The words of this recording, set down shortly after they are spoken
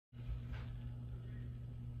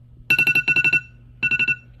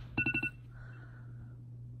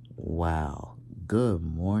Wow, good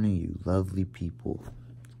morning, you lovely people.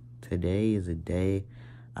 Today is a day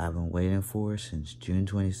I've been waiting for since June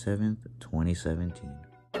 27th, 2017.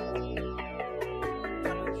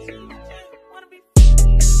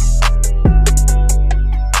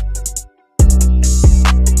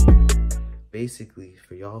 Basically,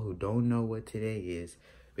 for y'all who don't know what today is,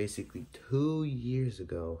 basically 2 years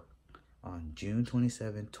ago, on June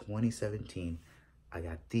 27th, 2017, I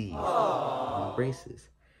got these my braces.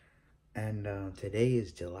 And today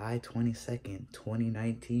is July 22nd,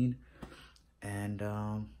 2019, and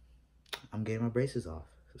I'm getting my braces off.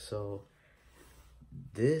 So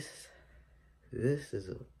this is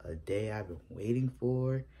a day I've been waiting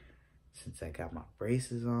for since I got my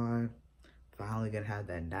braces on. Finally gonna have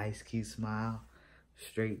that nice, cute smile,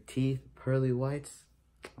 straight teeth, pearly whites.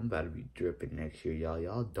 I'm about to be dripping next year, y'all.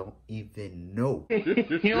 Y'all don't even know.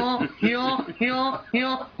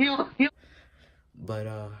 But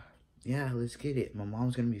yeah, let's get it. My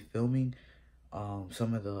mom's gonna be filming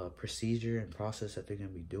some of the procedure and process that they're gonna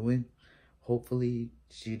be doing. Hopefully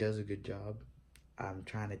she does a good job. I'm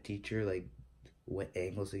trying to teach her like what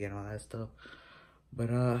angles to get and all that stuff. But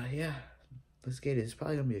yeah, let's get it. It's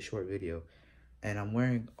probably gonna be a short video. And I'm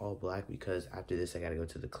wearing all black because after this I gotta go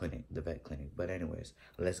to the clinic, the vet clinic. But anyways,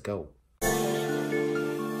 let's go.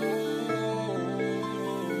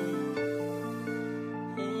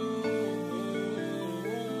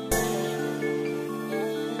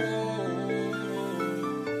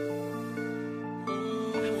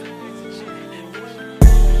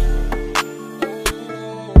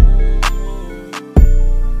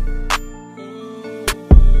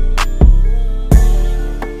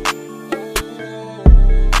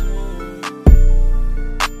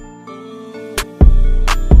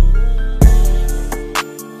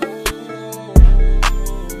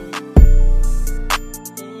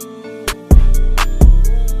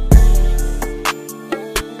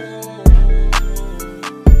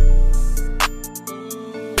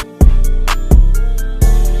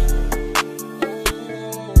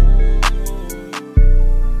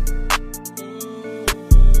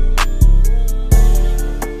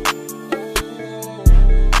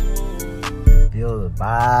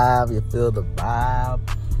 You feel the vibe.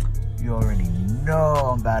 You already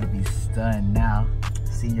know I'm about to be stunned now.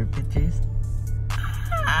 Seen your pictures?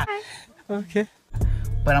 Okay.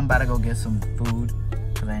 But I'm about to go get some food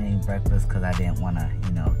because I didn't eat breakfast because I didn't want to,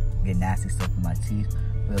 you know, get nasty stuff in my teeth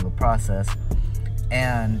with the process.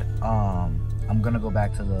 And I'm gonna go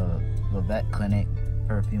back to the vet clinic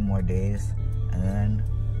for a few more days, and then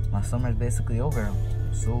my summer is basically over.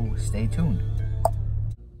 So stay tuned.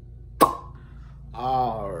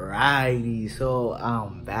 Alrighty, so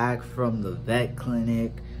I'm back from the vet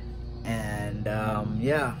clinic, and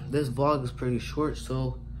yeah, this vlog is pretty short,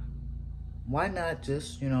 so why not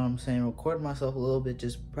just, you know what I'm saying, record myself a little bit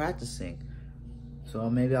just practicing. So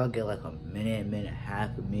maybe I'll get like a minute and a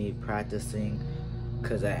half of me practicing,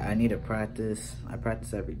 because I need to practice. I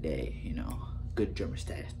practice every day, you know, good drummer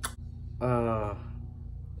status.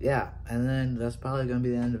 Yeah, and then that's probably gonna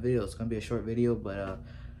be the end of the video. It's gonna be a short video, but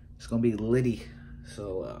it's gonna be litty.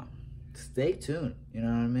 So stay tuned, you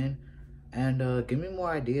know what I mean? And give me more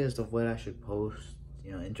ideas of what I should post,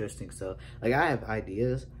 you know, interesting stuff. Like, I have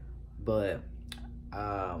ideas, but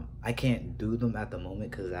I can't do them at the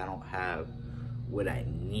moment because I don't have what I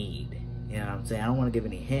need. You know what I'm saying? I don't want to give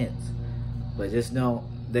any hints, but just know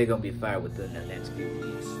they're gonna be fired within the next few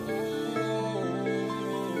weeks. So.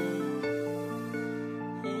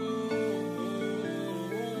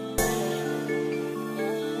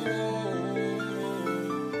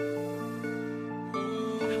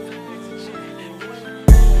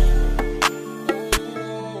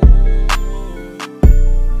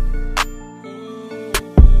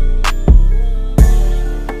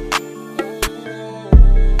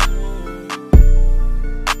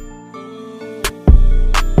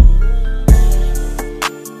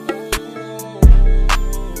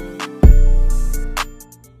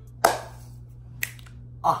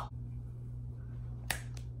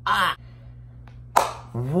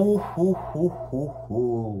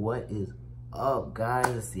 What is up, guys?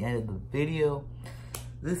 It's the end of the video.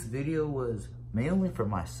 This video was mainly for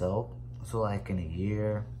myself, so like in a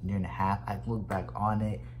year and a half I can look back on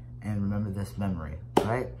it and remember this memory,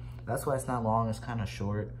 right? That's why it's not long, it's kind of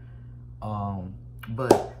short.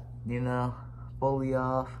 But you know, fully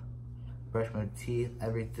off, brush my teeth,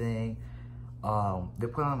 everything. They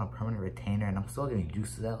put on a permanent retainer, and I'm still getting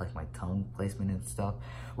used to that, like my tongue placement and stuff.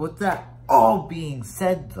 With that all being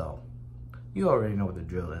said, though, you already know what the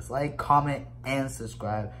drill is. Like, comment, and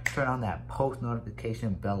subscribe. Turn on that post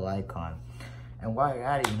notification bell icon. And while you're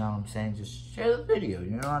at it, you know what I'm saying, just share the video,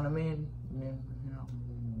 you know what I mean?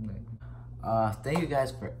 Thank you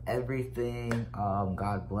guys for everything.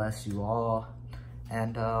 God bless you all.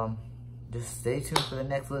 And just stay tuned for the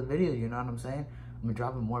next little video, you know what I'm saying? I'm gonna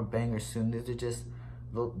dropping more bangers soon. These are just,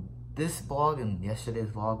 this vlog and yesterday's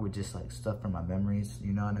vlog were just like stuff from my memories,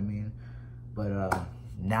 you know what I mean? But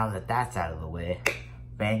now that that's out of the way,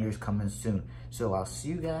 bangers coming soon. So I'll see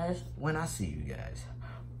you guys when I see you guys.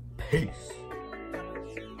 Peace.